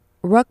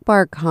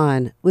Rukbar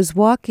Khan was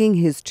walking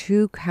his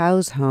 2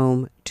 cows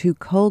home to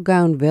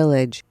Kolgaon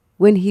village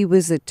when he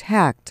was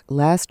attacked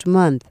last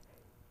month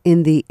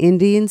in the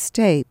Indian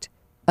state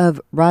of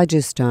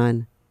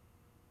Rajasthan.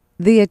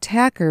 The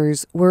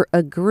attackers were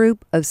a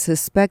group of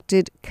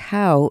suspected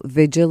cow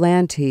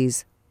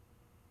vigilantes.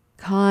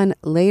 Khan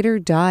later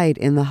died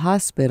in the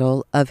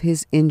hospital of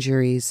his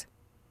injuries.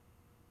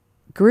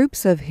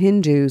 Groups of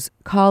Hindus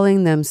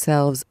calling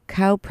themselves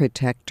cow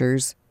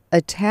protectors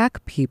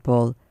attack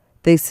people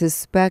they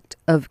suspect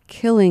of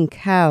killing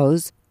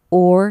cows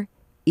or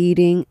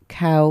eating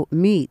cow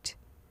meat.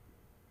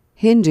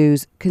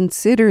 Hindus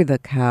consider the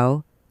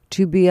cow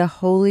to be a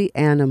holy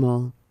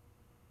animal.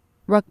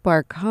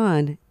 Rukbar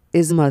Khan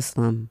is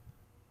Muslim.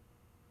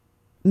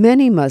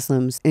 Many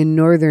Muslims in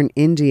northern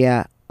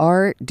India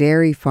are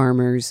dairy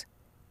farmers,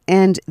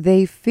 and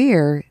they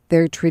fear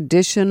their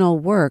traditional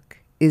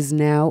work is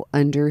now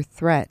under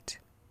threat.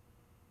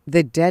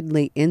 The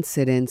deadly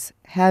incidents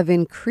have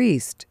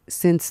increased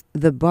since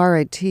the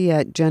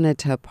Bharatiya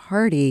Janata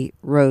Party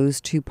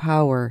rose to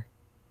power.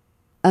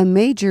 A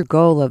major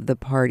goal of the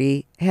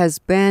party has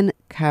been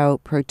cow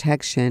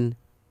protection.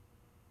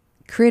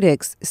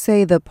 Critics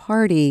say the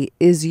party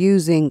is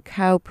using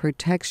cow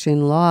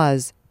protection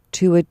laws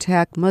to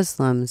attack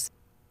Muslims,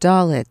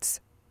 Dalits,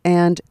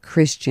 and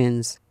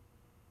Christians.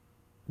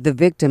 The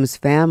victim's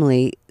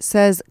family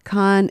says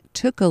Khan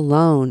took a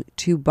loan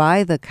to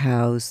buy the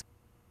cows.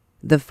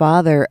 The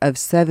father of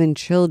 7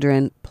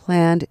 children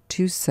planned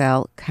to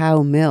sell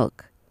cow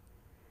milk.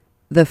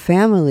 The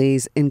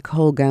families in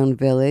Kolgaon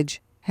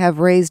village have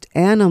raised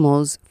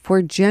animals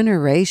for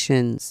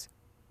generations.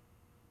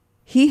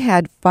 He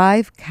had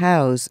 5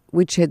 cows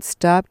which had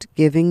stopped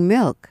giving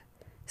milk,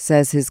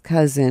 says his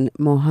cousin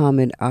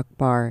Mohammed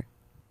Akbar.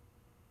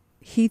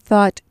 He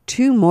thought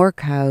 2 more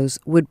cows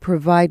would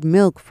provide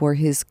milk for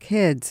his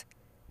kids,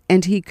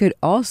 and he could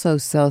also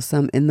sell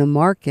some in the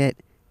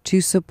market to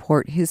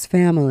support his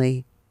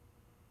family.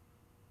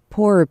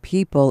 Poorer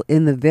people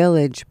in the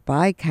village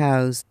buy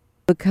cows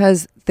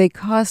because they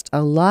cost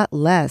a lot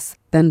less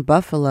than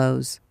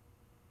buffaloes.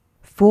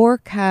 4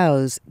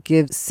 cows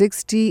give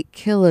 60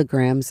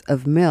 kilograms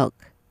of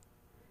milk.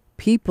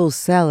 People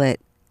sell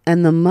it,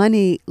 and the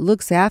money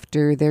looks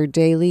after their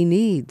daily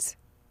needs,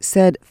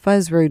 said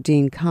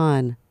Fazruddin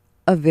Khan,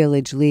 a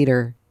village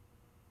leader.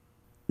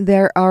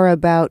 There are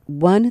about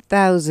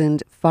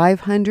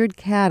 1,500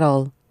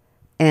 cattle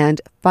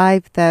and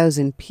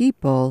 5,000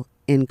 people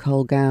in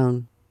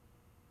Kolgaon.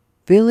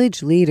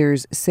 Village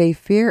leaders say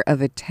fear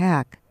of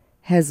attack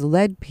has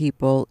led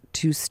people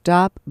to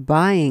stop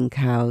buying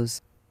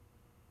cows.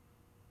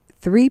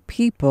 3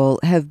 people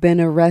have been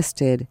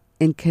arrested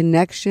in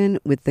connection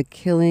with the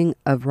killing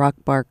of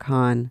Rukbar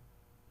Khan.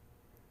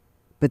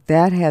 But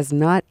that has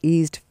not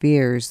eased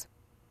fears.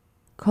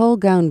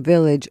 Kolgaon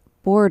village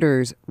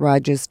borders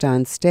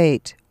Rajasthan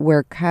state,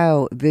 where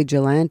cow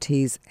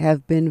vigilantes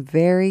have been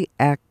very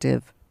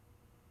active.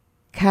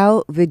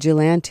 Cow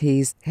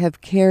vigilantes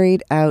have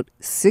carried out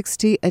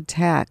 60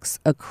 attacks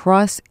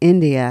across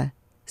India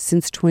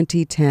since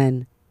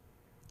 2010.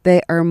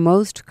 They are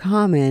most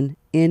common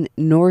in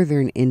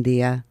northern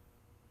India.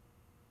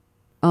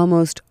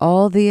 Almost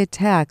all the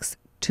attacks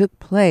took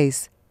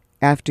place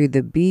after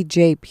the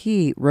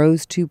BJP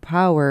rose to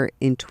power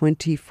in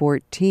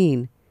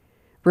 2014,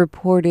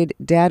 reported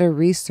data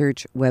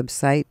research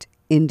website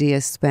India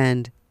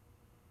Spend.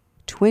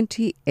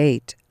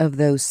 28 of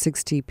those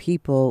 60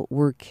 people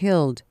were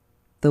killed,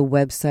 the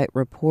website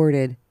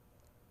reported,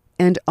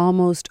 and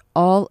almost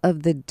all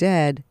of the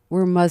dead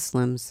were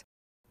Muslims.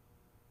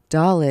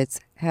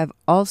 Dalits have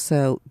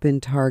also been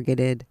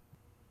targeted.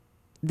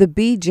 The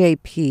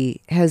BJP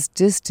has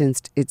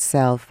distanced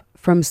itself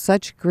from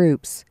such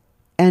groups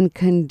and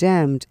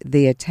condemned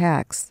the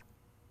attacks.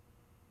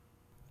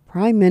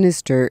 Prime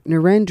Minister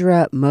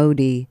Narendra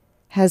Modi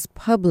has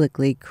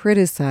publicly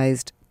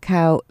criticized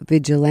cow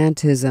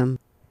vigilantism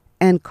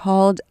and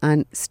called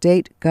on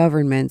state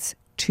governments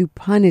to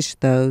punish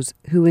those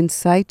who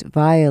incite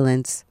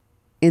violence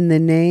in the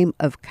name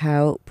of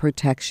cow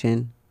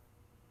protection.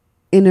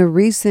 In a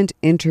recent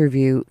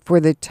interview for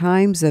the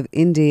Times of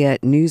India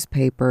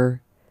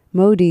newspaper,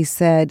 Modi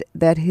said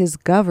that his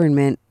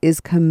government is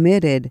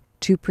committed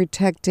to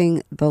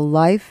protecting the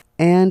life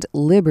and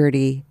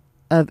liberty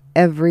of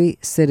every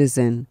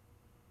citizen.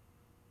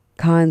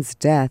 Khan's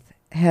death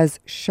has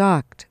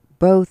shocked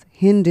both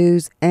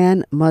Hindus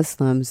and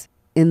Muslims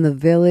in the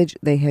village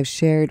they have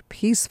shared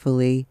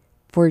peacefully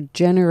for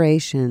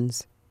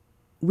generations.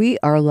 "We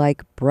are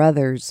like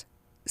brothers,"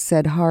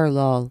 said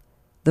Harlal,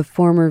 the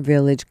former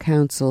village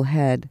council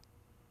head.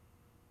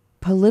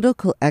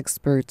 Political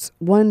experts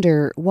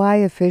wonder why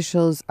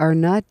officials are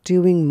not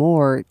doing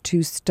more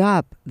to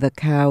stop the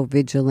cow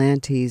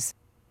vigilantes.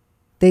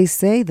 They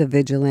say the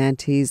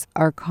vigilantes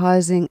are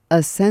causing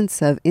a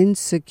sense of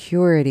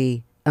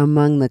insecurity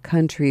among the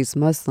country's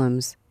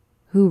Muslims,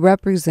 who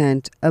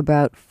represent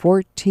about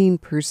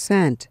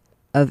 14%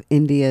 of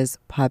India's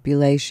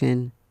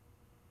population.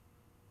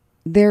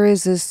 There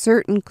is a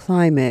certain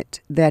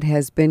climate that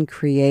has been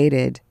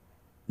created.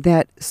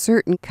 that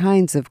certain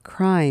kinds of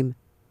crime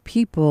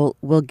people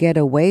will get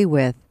away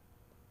with,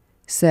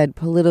 said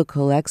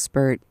political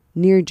expert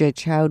Neerja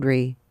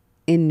Chowdhury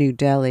in New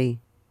Delhi.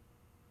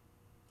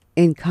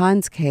 In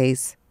Khan's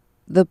case,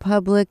 the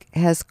public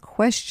has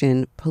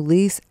questioned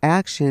police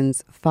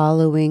actions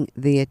following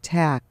the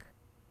attack.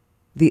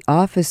 The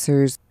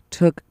officers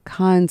took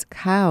Khan's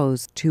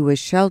cows to a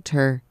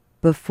shelter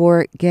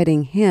before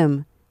getting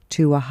him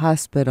to a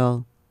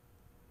hospital.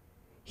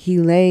 He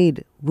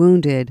laid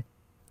wounded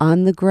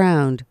on the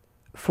ground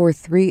for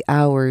 3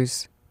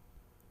 hours.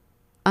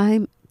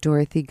 I'm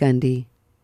Dorothy Gundy.